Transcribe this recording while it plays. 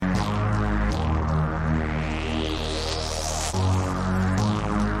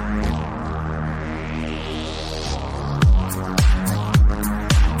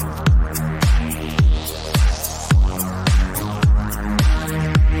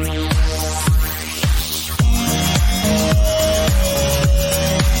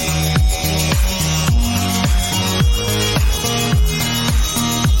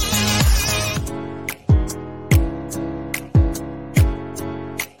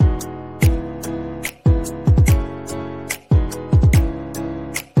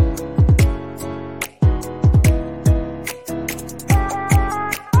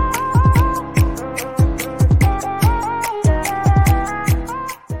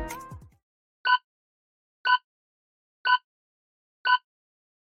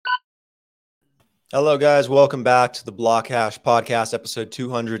Hello, guys. Welcome back to the Block Hash Podcast, episode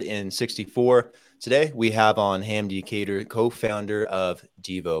 264. Today, we have on Hamdi Kader, co-founder of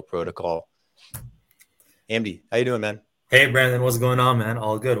Devo Protocol. Hamdi, how you doing, man? Hey Brandon, what's going on, man?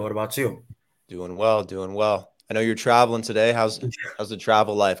 All good. What about you? Doing well, doing well. I know you're traveling today. How's the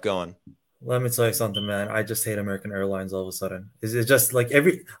travel life going? Let me tell you something, man. I just hate American Airlines all of a sudden. It's just like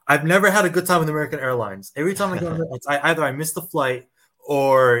I've never had a good time with American Airlines. Every time I go on it's either I miss the flight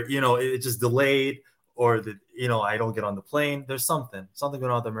or, it just delayed or I don't get on the plane. There's something going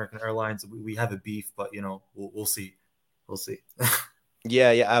on with American Airlines. We have a beef, but we'll see. We'll see. Yeah,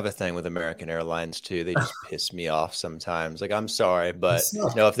 I have a thing with American Airlines too. They just piss me off sometimes. Like, I'm sorry, but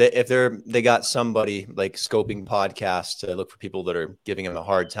if they got somebody like scoping podcasts to look for people that are giving them a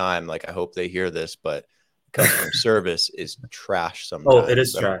hard time, like I hope they hear this, but customer service is trash Oh, it sometimes.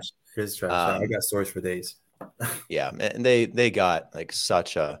 is trash. It is trash. I got stories for days. Yeah, and they got like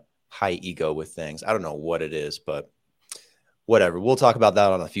such a high ego with things. I don't know what it is, but whatever. We'll talk about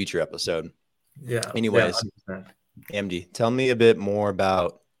that on a future episode. Yeah, yeah, Anyways, 100%. MD, tell me a bit more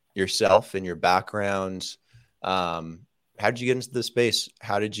about yourself and your background. How did you get into the space?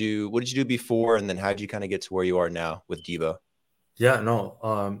 What did you do before? And then how did you kind of get to where you are now with Devo? Yeah,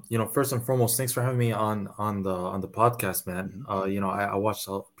 no. First and foremost, thanks for having me on the podcast, man. Mhm. I watched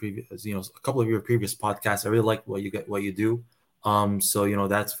a couple of your previous podcasts. I really like what you do. So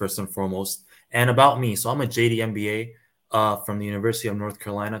that's first and foremost. And about me, so I'm a JD MBA from the University of North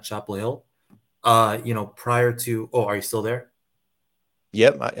Carolina, Chapel Hill. Prior to are you still there?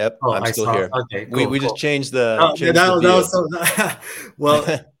 Yep, Oh, I'm I still saw. here. Okay, We just cool. changed Oh, yeah, the that view. was so. Well,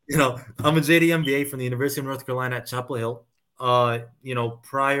 I'm a JD MBA from the University of North Carolina at Chapel Hill.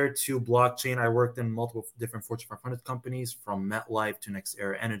 Prior to blockchain, I worked in multiple different Fortune 500 companies, from MetLife to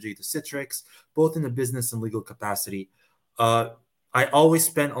NextEra Energy to Citrix, both in the business and legal capacity. Uh, I always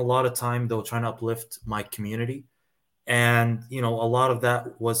spent a lot of time though trying to uplift my community, and a lot of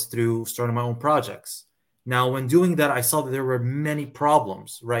that was through starting my own projects. Now, when doing that, I saw that there were many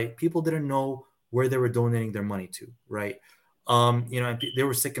problems. Right, people didn't know where they were donating their money to. Right, and they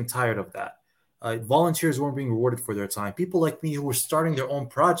were sick and tired of that. Volunteers weren't being rewarded for their time. People like me who were starting their own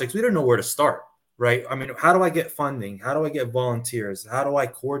projects, we didn't know where to start. Right, I mean, how do I get funding? How do I get volunteers? How do I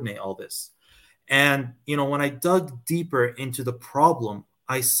coordinate all this? And when I dug deeper into the problem,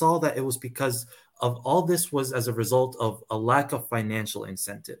 I saw that it was because of all this was as a result of a lack of financial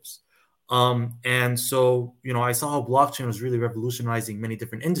incentives. And so, I saw how blockchain was really revolutionizing many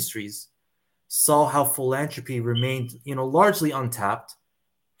different industries, saw how philanthropy remained, largely untapped,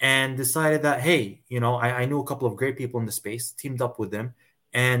 and decided that, hey, I knew a couple of great people in the space, teamed up with them,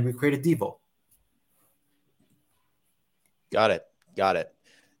 and we created Devo. Got it. Got it.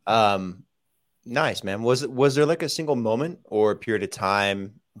 Um, Nice, man. Was there like a single moment or a period of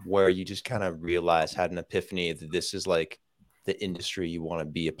time where you just kind of realized, had an epiphany that this is like the industry you want to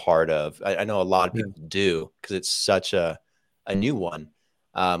be a part of? I know a lot of Yeah. people do because it's such a new one.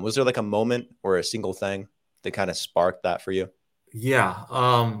 Was there like a moment or a single thing that kind of sparked that for you? Yeah.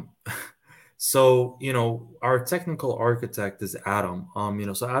 So, our technical architect is Adam.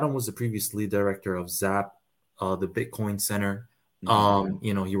 So Adam was the previous lead director of Zap, the Bitcoin Center. Hmm.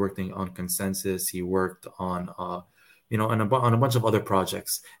 He worked on Consensus. He worked on, on a bunch of other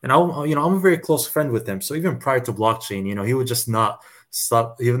projects. And I'm a very close friend with him. So even prior to blockchain, he would just not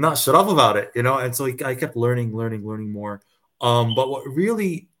stop. He would not shut up about it. And so I kept learning more. But what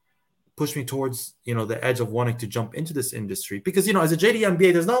really pushed me towards the edge of wanting to jump into this industry, because as a JD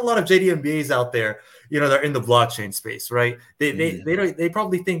MBA, there's not a lot of JD MBAs out there that are in the blockchain space, right? Hmm. They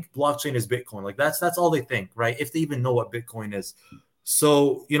probably think blockchain is Bitcoin. Like that's all they think, right? If they even know what Bitcoin is.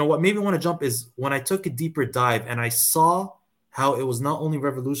 So what made me want to jump is when I took a deeper dive and I saw how it was not only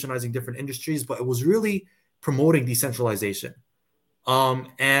revolutionizing different industries, but it was really promoting decentralization.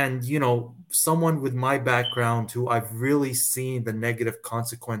 And someone with my background, who I've really seen the negative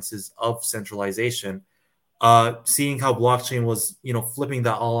consequences of centralization, seeing how blockchain was, flipping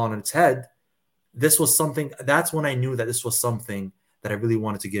that all on its head, that's when I knew that this was something that I really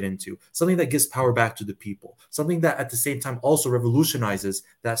wanted to get into, something that gives power back to the people, something that at the same time also revolutionizes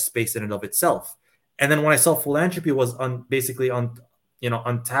that space in and of itself. And then when I saw philanthropy was basically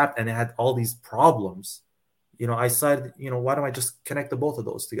untapped, and it had all these problems, I decided, why don't I just connect the both of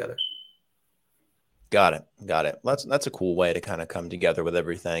those together? Got it. Got it. That's a cool way to kind of come together with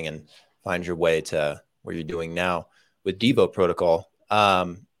everything and find your way to where you're doing now with Devo Protocol.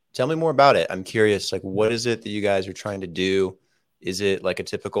 Tell me more about it. I'm curious, like, what is it that you guys are trying to do? Is it like a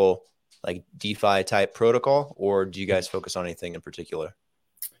typical like DeFi type protocol, or do you guys focus on anything in particular?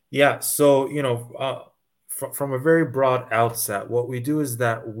 Yeah. So, from a very broad outset, what we do is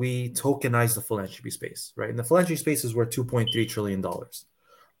that we tokenize the philanthropy space, right? And the philanthropy space is worth $2.3 trillion.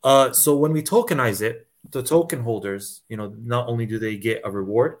 So when we tokenize it, the token holders, not only do they get a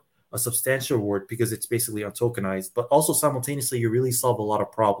reward, a substantial reward because it's basically untokenized, but also simultaneously you really solve a lot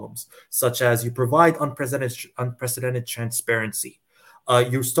of problems, such as you provide unprecedented transparency.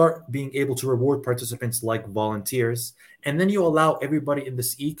 You start being able to reward participants like volunteers, and then you allow everybody in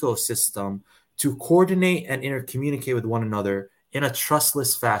this ecosystem to coordinate and intercommunicate with one another in a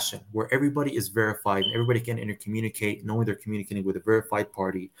trustless fashion where everybody is verified and everybody can intercommunicate knowing they're communicating with a verified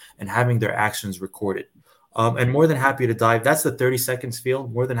party and having their actions recorded. And more than happy to dive. That's the 30 seconds feel.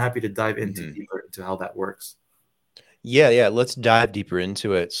 More than happy to dive into deeper into how that works. Yeah. Let's dive deeper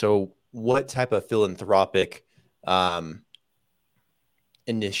into it. So what type of philanthropic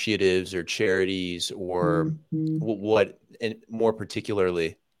initiatives or charities or what, and more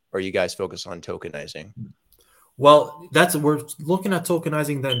particularly, are you guys focused on tokenizing? Well, we're looking at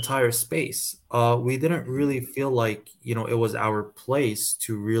tokenizing the entire space. We didn't really feel like, it was our place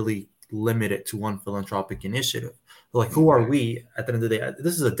to really limit it to one philanthropic initiative. Like, who are we at the end of the day?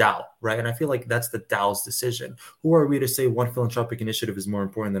 This is a DAO, right? And I feel like that's the DAO's decision. Who are we to say one philanthropic initiative is more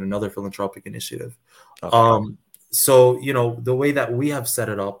important than another philanthropic initiative? Okay. So, the way that we have set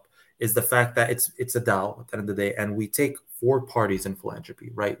it up is the fact that it's a DAO at the end of the day, and we take 4 parties in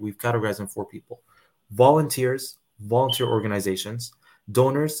philanthropy, right? We've categorized them 4 people: volunteers, volunteer organizations,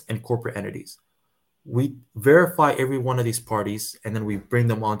 donors, and corporate entities. We verify every one of these parties, and then we bring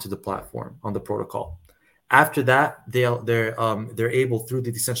them onto the platform on the protocol. After that, they're able through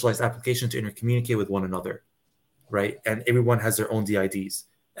the decentralized application to intercommunicate with one another, right? And everyone has their own DIDs,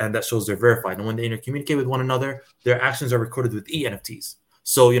 and that shows they're verified. And when they intercommunicate with one another, their actions are recorded with ENFTs.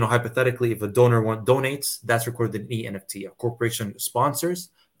 So, hypothetically, if a donor donates, that's recorded in ENFT. A corporation sponsors,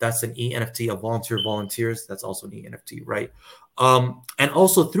 that's an ENFT. A volunteer volunteers, that's also an ENFT, right? And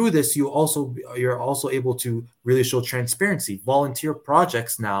also through this, you're also able to really show transparency. Volunteer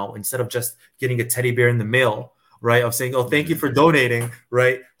projects now, instead of just getting a teddy bear in the mail, right, of saying, "Oh, thank you for donating,"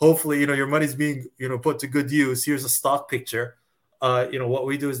 right? Hopefully, your money's being, put to good use. Here's a stock picture. What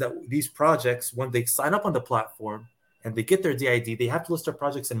we do is that these projects, when they sign up on the platform and they get their DID, they have to list their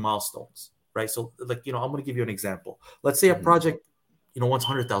projects in milestones, right? So, like, I'm going to give you an example. Let's say a project, wants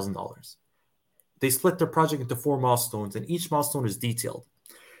 $100,000. They split their project into 4 milestones, and each milestone is detailed.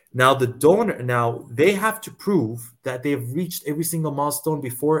 Now, they have to prove that they've reached every single milestone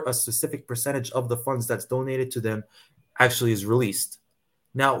before a specific percentage of the funds that's donated to them actually is released.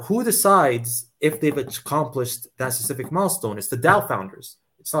 Now, who decides if they've accomplished that specific milestone? It's the DAO founders.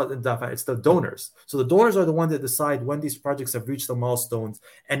 It's not the DAO, it's the donors. So the donors are the ones that decide when these projects have reached the milestones.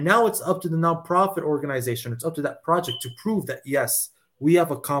 And now it's up to the nonprofit organization, it's up to that project to prove that, yes, we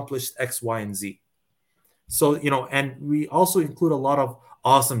have accomplished X, Y, and Z. So, and we also include a lot of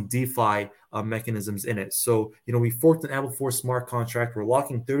awesome DeFi mechanisms in it. So, we forked an Ample4 smart contract. We're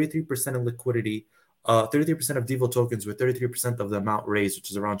locking 33% of liquidity, 33% of Devo tokens with 33% of the amount raised, which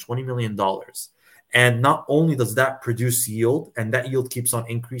is around $20 million. And not only does that produce yield, and that yield keeps on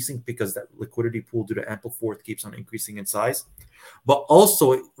increasing because that liquidity pool due to Ample4 keeps on increasing in size, but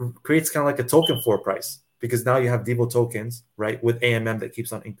also it creates kind of like a token floor price because now you have Devo tokens, right, with AMM that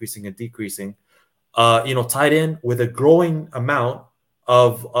keeps on increasing and decreasing. Tied in with a growing amount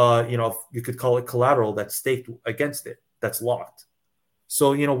of, you could call it collateral that's staked against it, that's locked.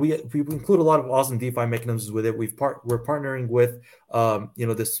 So, we include a lot of awesome DeFi mechanisms with it. We're partnering with,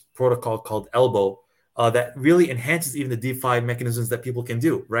 this protocol called Elbow that really enhances even the DeFi mechanisms that people can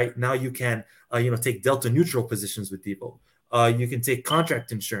do. Right now, you can, take delta neutral positions with Devo. You can take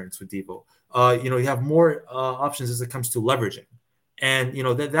contract insurance with Devo. You have more options as it comes to leveraging. And,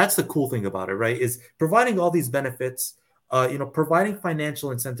 that's the cool thing about it, right, is providing all these benefits, providing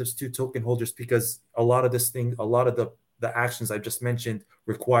financial incentives to token holders, because a lot of the actions I've just mentioned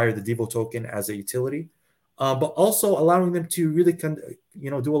require the Devo token as a utility, but also allowing them to really,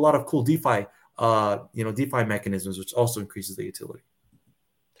 do a lot of cool DeFi, DeFi mechanisms, which also increases the utility.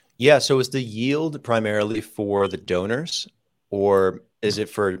 Yeah. So is the yield primarily for the donors, or is it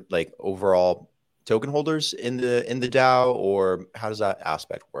for like overall token holders in the DAO, or how does that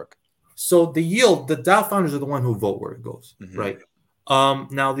aspect work? So the yield, the DAO founders are the one who vote where it goes, right?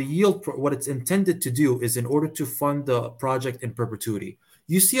 Now the yield, what it's intended to do is in order to fund the project in perpetuity.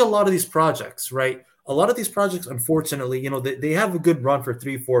 You see a lot of these projects, right? A lot of these projects, unfortunately, they have a good run for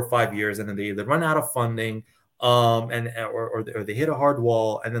 3, 4, 5 years, and then they either run out of funding, or they hit a hard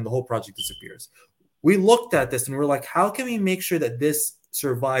wall, and then the whole project disappears. We looked at this and we're like, how can we make sure that this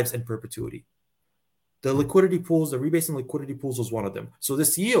survives in perpetuity? The liquidity pools, the rebasing liquidity pools was one of them. So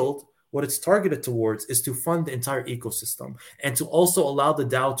this yield what it's targeted towards is to fund the entire ecosystem and to also allow the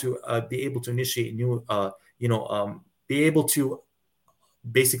DAO to be able to initiate new, be able to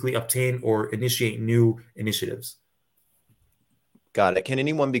basically obtain or initiate new initiatives. Got it. Can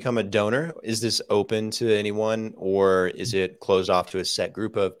anyone become a donor? Is this open to anyone, or is it closed off to a set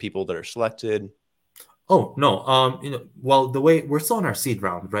group of people that are selected? Oh no, well, the way we're still in our seed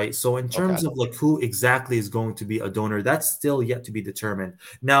round, right? So in Okay. terms of like who exactly is going to be a donor, that's still yet to be determined.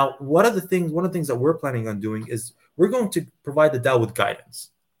 Now, one of the things that we're planning on doing is we're going to provide the DAO with guidance,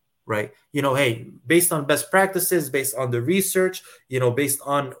 right? Hey, based on best practices, based on the research, based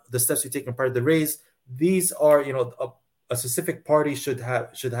on the steps we take in part of the raise, these are, a specific party should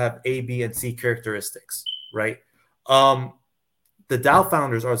have A, B, and C characteristics, right? Um, the DAO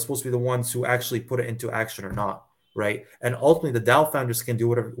founders are supposed to be the ones who actually put it into action or not, right? And ultimately, the DAO founders can do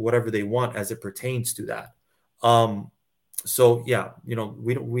whatever they want as it pertains to that. Um, so yeah,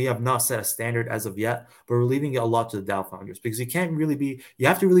 we have not set a standard as of yet, but we're leaving it a lot to the DAO founders because you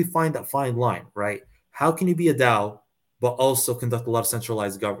have to really find that fine line, right? How can you be a DAO but also conduct a lot of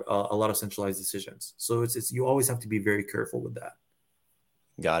centralized decisions? So it's you always have to be very careful with that.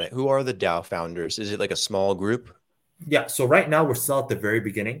 Got it. Who are the DAO founders? Is it like a small group? Yeah, so right now we're still at the very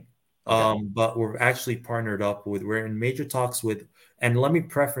beginning, Okay. but we're actually partnered up we're in major talks with, and let me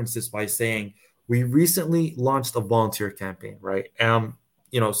preference this by saying we recently launched a volunteer campaign, right? So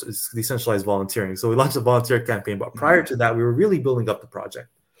it's decentralized volunteering. So we launched a volunteer campaign, but prior to that, we were really building up the project.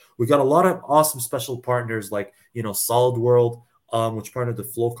 We got a lot of awesome special partners like, Solid World, which partnered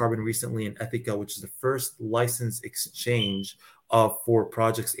with Flow Carbon recently, and Ethica, which is the first license exchange for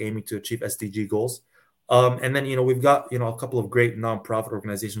projects aiming to achieve SDG goals. And then, we've got, a couple of great nonprofit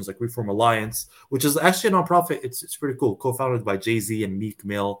organizations like Reform Alliance, which is actually a nonprofit. It's pretty cool. Co-founded by Jay-Z and Meek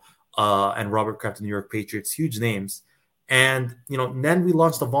Mill and Robert Kraft, the New York Patriots, huge names. And, then we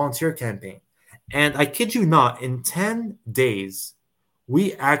launched a volunteer campaign. And I kid you not, in 10 days,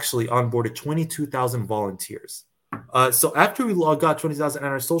 we actually onboarded 22,000 volunteers. So after we got 20,000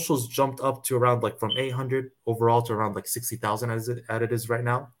 and our socials jumped up to around like from 800 overall to around like 60,000 as it is right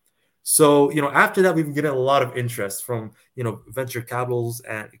now. So, after that, we've been getting a lot of interest from, venture capital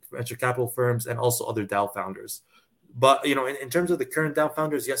firms and also other DAO founders. But, in terms of the current DAO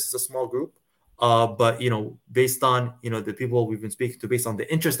founders, yes, it's a small group. But, based on, the people we've been speaking to, based on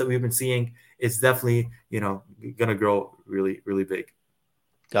the interest that we've been seeing, it's definitely, going to grow really, really big.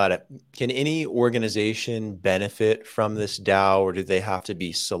 Got it. Can any organization benefit from this DAO, or do they have to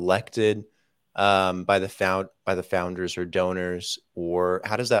be selected by the founders or donors, or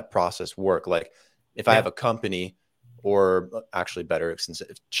how does that process work? Like, if I Yeah. have a company, or actually better, since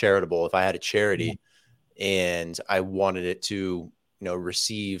it's charitable, if I had a charity and I wanted it to,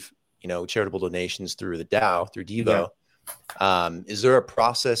 receive, charitable donations through the DAO, through Yeah. Devo, is there a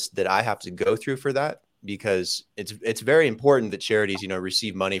process that I have to go through for that? Because it's very important that charities,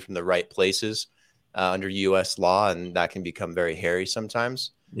 receive money from the right places under U.S. law, and that can become very hairy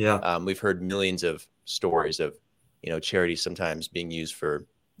sometimes. Yeah. We've heard millions of stories of, charities sometimes being used for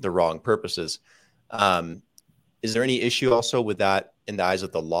the wrong purposes. Is there any issue also with that in the eyes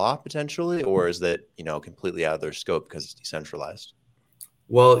of the law potentially, or is that, completely out of their scope because it's decentralized?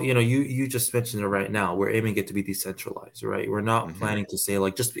 Well, you just mentioned it right now. We're aiming it to be decentralized, right? We're not Mm-hmm. planning to say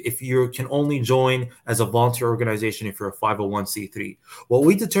like just if you can only join as a volunteer organization if you're a 501c3. What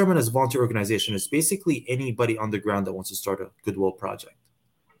we determine as a volunteer organization is basically anybody on the ground that wants to start a goodwill project,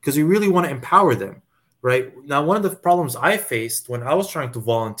 because we really want to empower them, right? Now, one of the problems I faced when I was trying to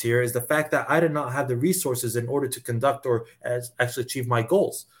volunteer is the fact that I did not have the resources in order to conduct or actually achieve my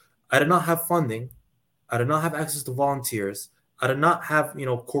goals. I did not have funding. I did not have access to volunteers. I did not have,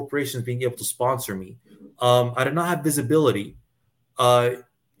 corporations being able to sponsor me. I did not have visibility. Uh,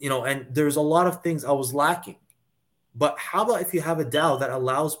 and there's a lot of things I was lacking. But how about if you have a DAO that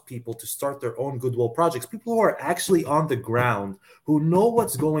allows people to start their own goodwill projects, people who are actually on the ground, who know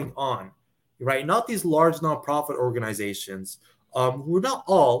what's going on, right? Not these large nonprofit organizations, who are not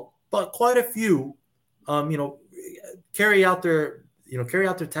all, but quite a few, um, you know, carry out their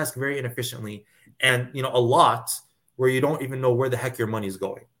task very inefficiently, and a lot where you don't even know where the heck your money is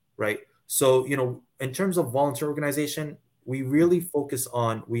going, right? So in terms of volunteer organization, we really focus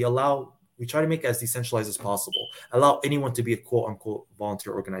on we try to make it as decentralized as possible, allow anyone to be a quote unquote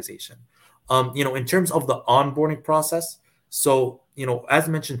volunteer organization. In terms of the onboarding process, so as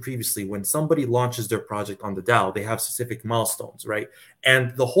mentioned previously, when somebody launches their project on the DAO, they have specific milestones, right?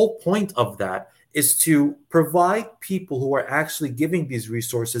 And the whole point of that is to provide people who are actually giving these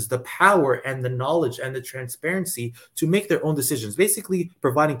resources the power and the knowledge and the transparency to make their own decisions, basically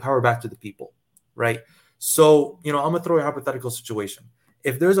providing power back to the people, right? So, I'm gonna throw a hypothetical situation.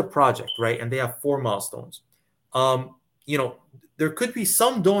 if there's a project, right, and they have 4 milestones, you know, there could be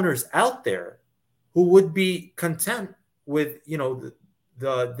some donors out there who would be content with, you know,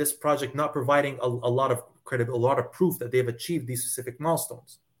 this project not providing a lot of credit, a lot of proof that they've achieved these specific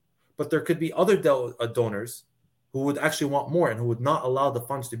milestones. But there could be other donors who would actually want more and who would not allow the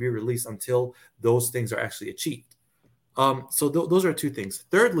funds to be released until those things are actually achieved. So those are two things.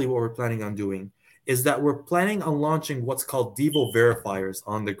 Thirdly, what we're planning on doing is that we're planning on launching what's called Devo verifiers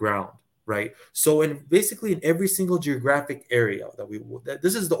on the ground, right? So basically in every single geographic area that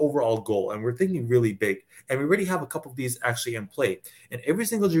this is the overall goal, and we're thinking really big, and we already have a couple of these actually in play. In every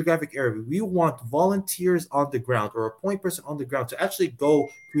single geographic area, we want volunteers on the ground or a point person on the ground to actually go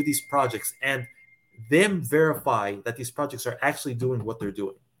through these projects and them verify that these projects are actually doing what they're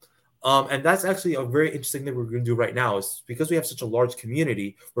doing. And that's actually a very interesting thing we're going to do right now. Is because we have such a large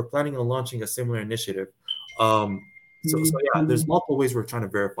community, we're planning on launching a similar initiative. So yeah, there's multiple ways we're trying to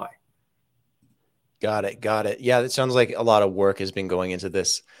verify. Got it. Got it. Yeah, it sounds like a lot of work has been going into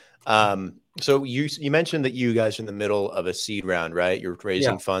this. So you mentioned that you guys are in the middle of a seed round, right? You're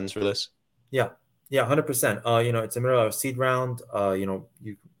raising funds for this. Yeah, 100%. You know, it's a middle of a seed round. You know,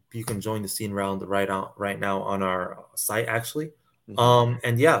 you can join the seed round right now on our site actually.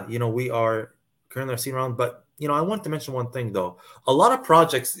 And yeah, you know, we are currently in our seed round, but you know, I want to mention one thing though. A lot of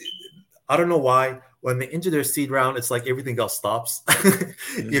projects, I don't know why, when they enter their seed round, it's like everything else stops.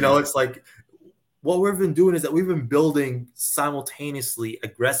 You know, it's like what we've been doing is that we've been building simultaneously,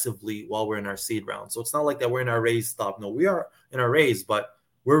 aggressively while we're in our seed round. So it's not like that we're in our raise stop. No, we are in our raise, but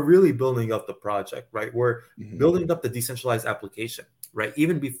we're really building up the project, right? We're building up the decentralized application, right?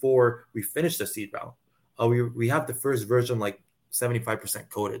 Even before we finish the seed round, we have the first version like 75%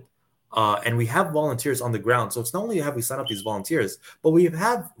 coded. And we have volunteers on the ground. So it's not only have we signed up these volunteers, but we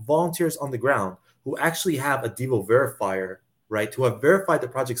have volunteers on the ground who actually have a Devo verifier, right? Who have verified the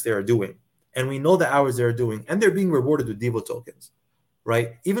projects they are doing. And we know the hours they're doing, and they're being rewarded with Devo tokens,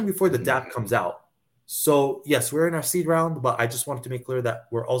 right? Even before the DApp comes out. So yes, we're in our seed round, but I just wanted to make clear that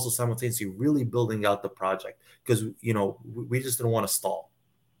we're also simultaneously really building out the project because, you know, we just didn't want to stall.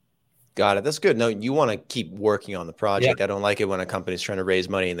 Got it. That's good. No, you want to keep working on the project. Yeah. I don't like it when a company's trying to raise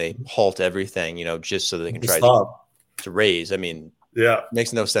money and they halt everything, you know, just so they can try to raise. I mean, yeah,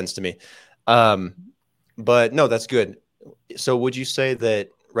 makes no sense to me. But no, that's good. So would you say that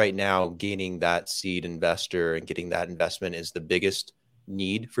right now gaining that seed investor and getting that investment is the biggest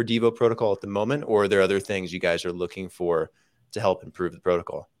need for Devo protocol at the moment, or are there other things you guys are looking for to help improve the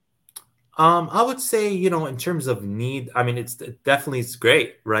protocol? I would say, you know, in terms of need, I mean, it's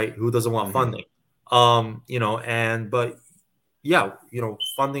great, right? Who doesn't want funding? You know, but yeah, you know,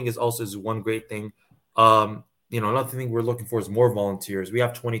 funding is one great thing. You know, another thing we're looking for is more volunteers. We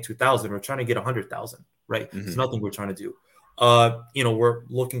have 22,000. We're trying to get 100,000, right? It's nothing we're trying to do. You know, we're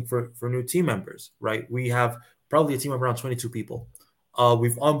looking for new team members, right? We have probably a team of around 22 people.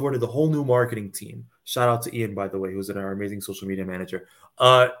 We've onboarded the whole new marketing team. Shout out to Ian, by the way, who's our amazing social media manager.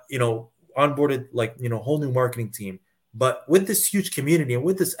 You know, onboarded like, you know, whole new marketing team. But with this huge community and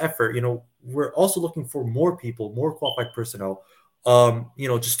with this effort, you know, we're also looking for more people, more qualified personnel, you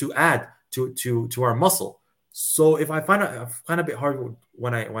know, just to add to our muscle. So if I find a bit hard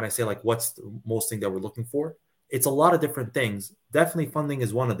when I say like what's the most thing that we're looking for, it's a lot of different things. Definitely funding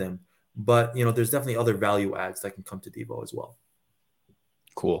is one of them, but you know, there's definitely other value adds that can come to Devo as well.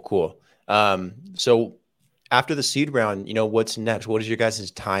 Cool. So after the seed round, you know, what's next? What does your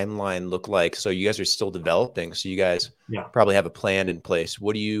guys' timeline look like? So you guys are still developing. So you guys probably have a plan in place.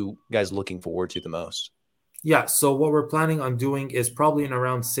 What are you guys looking forward to the most? Yeah. So what we're planning on doing is probably in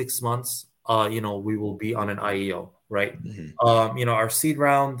around 6 months, you know, we will be on an IEO, right? You know, our seed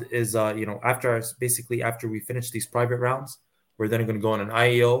round is, you know, after we finish these private rounds, we're then going to go on an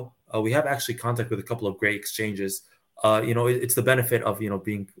IEO. We have actually contact with a couple of great exchanges. You know, it's the benefit of, you know,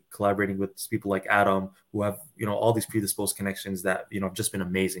 collaborating with people like Adam, who have, you know, all these predisposed connections that, you know, have just been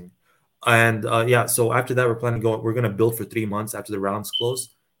amazing. And yeah, so after that, we're going to build for 3 months after the rounds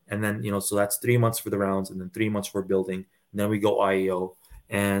close. And then, you know, so that's 3 months for the rounds and then 3 months for building. And then we go IEO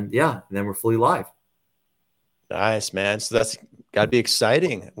and yeah, and then we're fully live. Nice, man. So that's got to be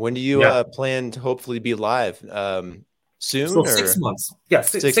exciting. When do you plan to hopefully be live? Soon? So 6 months. Yeah.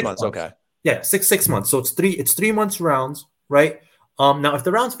 6 months. Okay. Yeah, six months. So it's 3 months rounds, right? Now if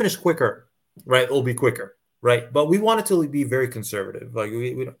the rounds finish quicker, right, it'll be quicker, right? But we want it to be very conservative. Like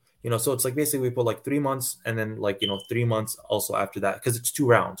we you know, so it's like basically we put like 3 months and then like, you know, 3 months also after that, because it's 2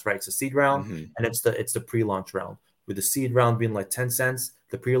 rounds, right? It's a seed round and it's the pre-launch round, with the seed round being like 10 cents,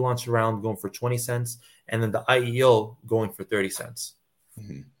 the pre-launch round going for 20 cents, and then the IEO going for 30 cents.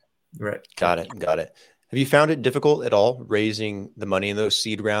 Right. Got it. Have you found it difficult at all raising the money in those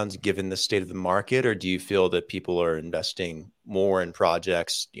seed rounds given the state of the market, or do you feel that people are investing more in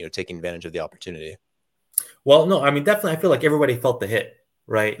projects, taking advantage of the opportunity? Well, no, I mean, definitely, I feel like everybody felt the hit,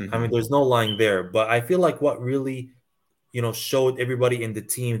 right? I Hmm. mean, there's no lying there, but I feel like what really, showed everybody in the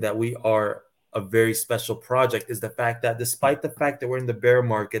team that we are a very special project is the fact that despite the fact that we're in the bear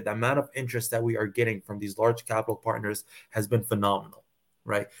market, the amount of interest that we are getting from these large capital partners has been phenomenal,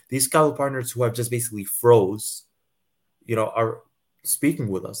 right? These capital partners who have just basically froze, are speaking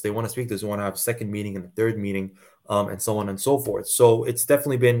with us. They want to speak to us. They want to have a second meeting and a third meeting, and so on and so forth. So it's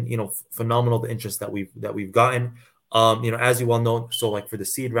definitely been, phenomenal the interest that we've gotten. As you well know, so like for the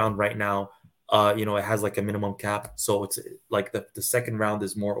seed round right now, it has like a minimum cap. So it's like the second round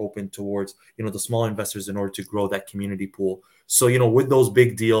is more open towards, the smaller investors in order to grow that community pool. So, with those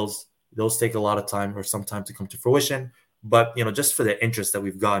big deals, those take a lot of time or some time to come to fruition. But, just for the interest that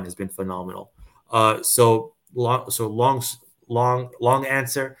we've gotten has been phenomenal. So long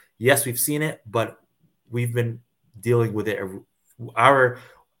answer. Yes, we've seen it, but we've been dealing with it. Our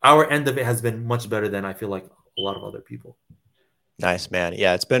end of it has been much better than I feel like a lot of other people. Nice, man.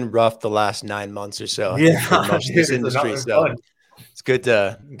 Yeah, it's been rough the last 9 months or so, I think, for Yeah, most of dude, this it's not industry. been So fun. it's good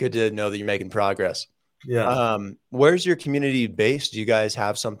to know that you're making progress. Yeah. Where's your community based? Do you guys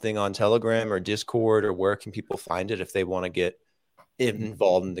have something on Telegram or Discord, or where can people find it if they want to get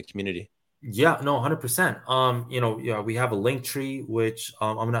involved in the community? Yeah, no, 100%. Yeah, we have a link tree, which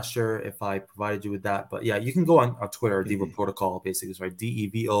I'm not sure if I provided you with that, but yeah, you can go on Twitter, Devo Mhm. Protocol, basically, it's right?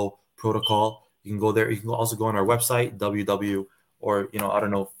 DEVO Protocol. You can go there. You can also go on our website, www, or, I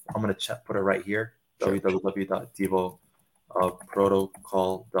don't know, I'm going to put it right here, Sure.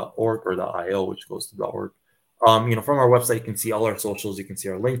 www.devoprotocol.org or .io, which goes to .org. From our website, you can see all our socials. You can see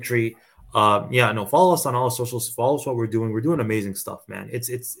our link tree. Yeah, no, follow us on all our socials. Follow us what we're doing. We're doing amazing stuff, man. This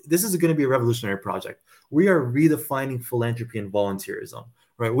is going to be a revolutionary project. We are redefining philanthropy and volunteerism,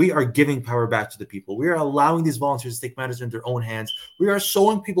 right? We are giving power back to the people. We are allowing these volunteers to take matters in their own hands. We are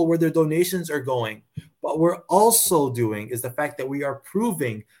showing people where their donations are going. What we're also doing is the fact that we are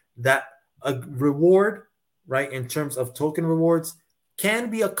proving that a reward, right, in terms of token rewards, can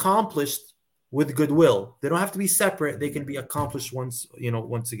be accomplished with goodwill. They don't have to be separate. They can be accomplished once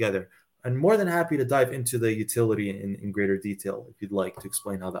together. I'm more than happy to dive into the utility in greater detail if you'd like to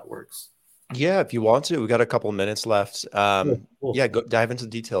explain how that works. Yeah, if you want to, we got a couple minutes left. Cool. Yeah, go dive into the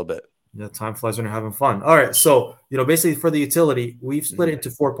detail a bit. Yeah, time flies when you're having fun. All right, so basically for the utility, we've split Mhm. it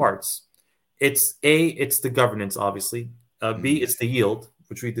into four parts. It's the governance, obviously. B, Mhm. it's the yield,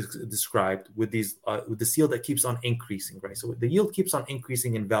 which we described with with this yield that keeps on increasing, right? So the yield keeps on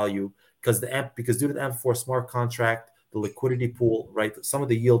increasing in value because due to the AMP4 smart contract, the liquidity pool, right? Some of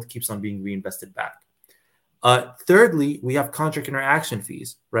the yield keeps on being reinvested back. Thirdly, we have contract interaction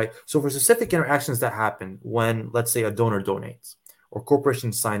fees, right? So for specific interactions that happen when, let's say, a donor donates or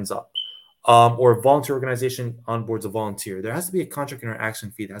corporation signs up, or a volunteer organization onboards a volunteer, there has to be a contract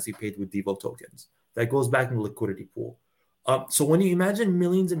interaction fee that has to be paid with Devo tokens that goes back in the liquidity pool. So when you imagine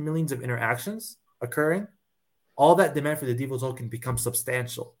millions and millions of interactions occurring, all that demand for the Devo token becomes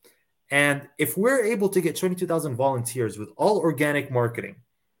substantial. And if we're able to get 22,000 volunteers with all organic marketing,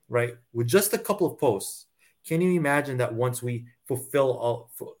 right, with just a couple of posts, can you imagine that once we fulfill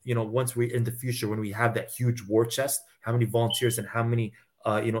all, once we in the future, when we have that huge war chest, how many volunteers and how many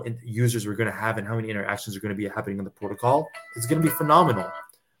users we're going to have and how many interactions are going to be happening on the protocol? It's going to be phenomenal.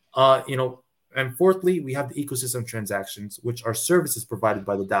 Uh, you know, and fourthly, we have the ecosystem transactions, which are services provided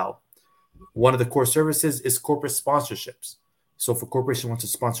by the DAO. One of the core services is corporate sponsorships. So if a corporation wants to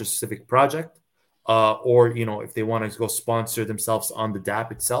sponsor a specific project, or if they want to go sponsor themselves on the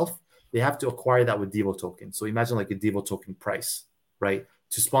DApp itself, they have to acquire that with Devo token. So imagine like a Devo token price, right?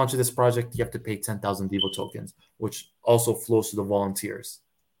 To sponsor this project, you have to pay 10,000 Devo tokens, which also flows to the volunteers,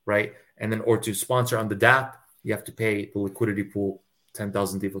 right? And then, or to sponsor on the DApp, you have to pay the liquidity pool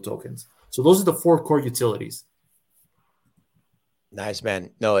 10,000 Devo tokens. So those are the four core utilities. Nice, man.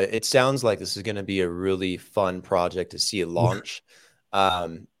 No, it sounds like this is going to be a really fun project to see it launch.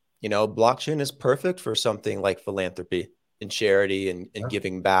 Blockchain is perfect for something like philanthropy and charity and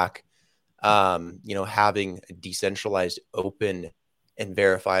giving back. Having a decentralized, open, and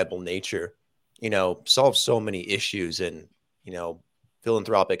verifiable nature, solves so many issues in,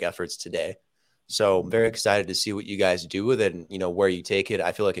 philanthropic efforts today. So I'm very excited to see what you guys do with it and, where you take it.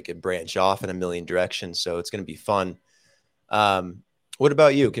 I feel like it could branch off in a million directions. So it's going to be fun. What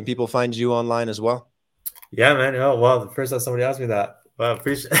about you? Can people find you online as well? Yeah, man. Oh, well, the first time somebody asked me that. Well,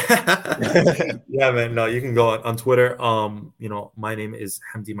 appreciate. Yeah, man. No, you can go on Twitter. My name is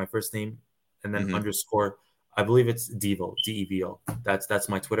Hamdi, my first name, and then Hmm. underscore. I believe it's Devo, Devo. That's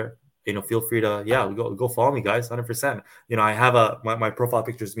my Twitter. feel free to go follow me, guys. 100%. I have my profile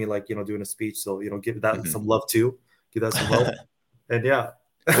picture is me like doing a speech, so give that Mhm. some love too. Give that some love, and yeah.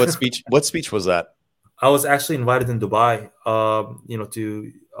 What speech was that? I was actually invited in Dubai, to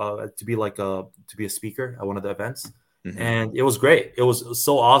be to be a speaker at one of the events, Hmm. and it was great. It was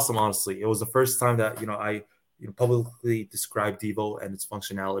so awesome, honestly. It was the first time that I publicly described Devo and its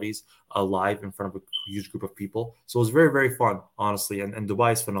functionalities live in front of a huge group of people. So it was very very fun, honestly. And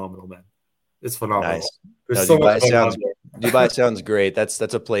Dubai is phenomenal, man. It's phenomenal. Nice. There's No, so much Dubai going on sounds there. Dubai sounds great. That's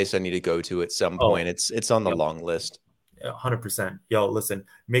a place I need to go to at some point. Oh, It's on the yeah. long list. 100%. Yo, listen,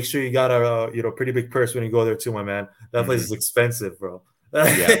 make sure you got a pretty big purse when you go there too, my man. That place is Hmm. expensive, bro.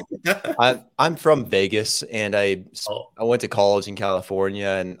 Yeah. I'm from Vegas, and Oh, I went to college in California,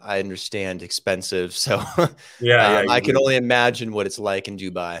 and I understand expensive. So yeah, yeah, I you can do. only imagine what it's like in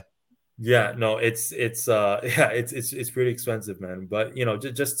Dubai. Yeah, no, it's yeah, it's pretty expensive, man. But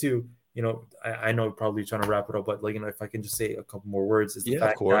just to I know probably trying to wrap it up, but like if I can just say a couple more words, is the Yeah, of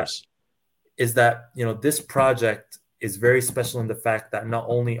fact that course. this project is very special in the fact that not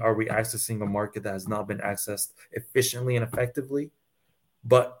only are we accessing a market that has not been accessed efficiently and effectively,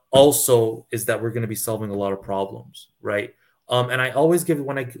 but also is that we're going to be solving a lot of problems, right? And I always give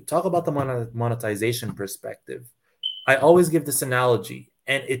when I talk about the monetization perspective, I always give this analogy,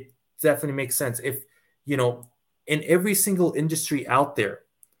 and it definitely makes sense. If you know, in every single industry out there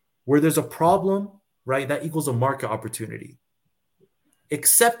where there's a problem, right, that equals a market opportunity.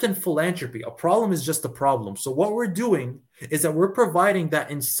 Except in philanthropy, a problem is just a problem. So what we're doing is that we're providing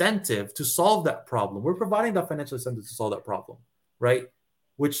that incentive to solve that problem. We're providing that financial incentive to solve that problem, right?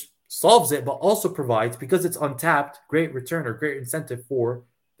 Which solves it, but also provides, because it's untapped, great return or great incentive for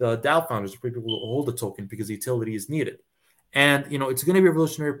the DAO founders, for people who hold the token because the utility is needed. And it's going to be a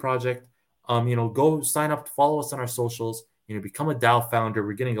revolutionary project. Go sign up, follow us on our socials. Become a DAO founder.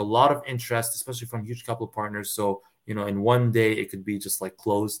 We're getting a lot of interest, especially from a huge couple of partners. So in one day it could be just like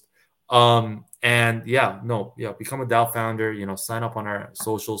closed. And yeah, no, yeah, become a DAO founder. Sign up on our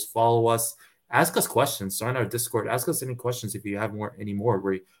socials, follow us, ask us questions, join our Discord, ask us any questions if you have any more.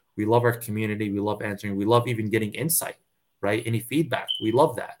 We love our community, we love answering, we love even getting insight, right? Any feedback, we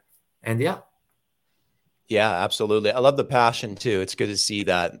love that. And yeah. Yeah, absolutely. I love the passion too. It's good to see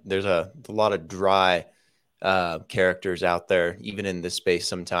that there's a lot of dry characters out there, even in this space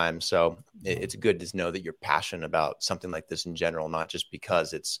sometimes. So it's good to know that you're passionate about something like this in general, not just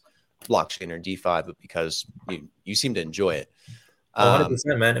because it's blockchain or DeFi, but because you seem to enjoy it. Oh, Um,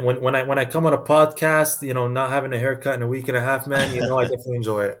 100%, man. When I come on a podcast, not having a haircut in a week and a half, man, I definitely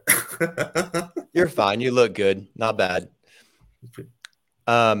enjoy it. you're fine. You look good. Not bad.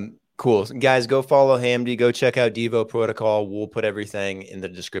 Cool. Guys, go follow Hamdi. Go check out Devo Protocol. We'll put everything in the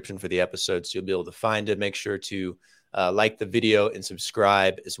description for the episode, so you'll be able to find it. Make sure to like the video and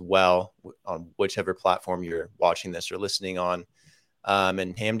subscribe as well on whichever platform you're watching this or listening on.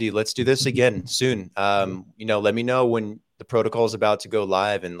 And Hamdi, let's do this again soon. Let me know when the protocol is about to go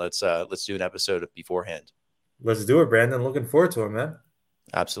live, and let's do an episode beforehand. Let's do it, Brandon. Looking forward to it, man.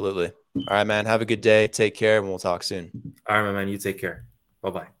 Absolutely. All right, man. Have a good day. Take care, and we'll talk soon. All right, my man. You take care. Bye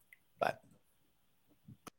bye.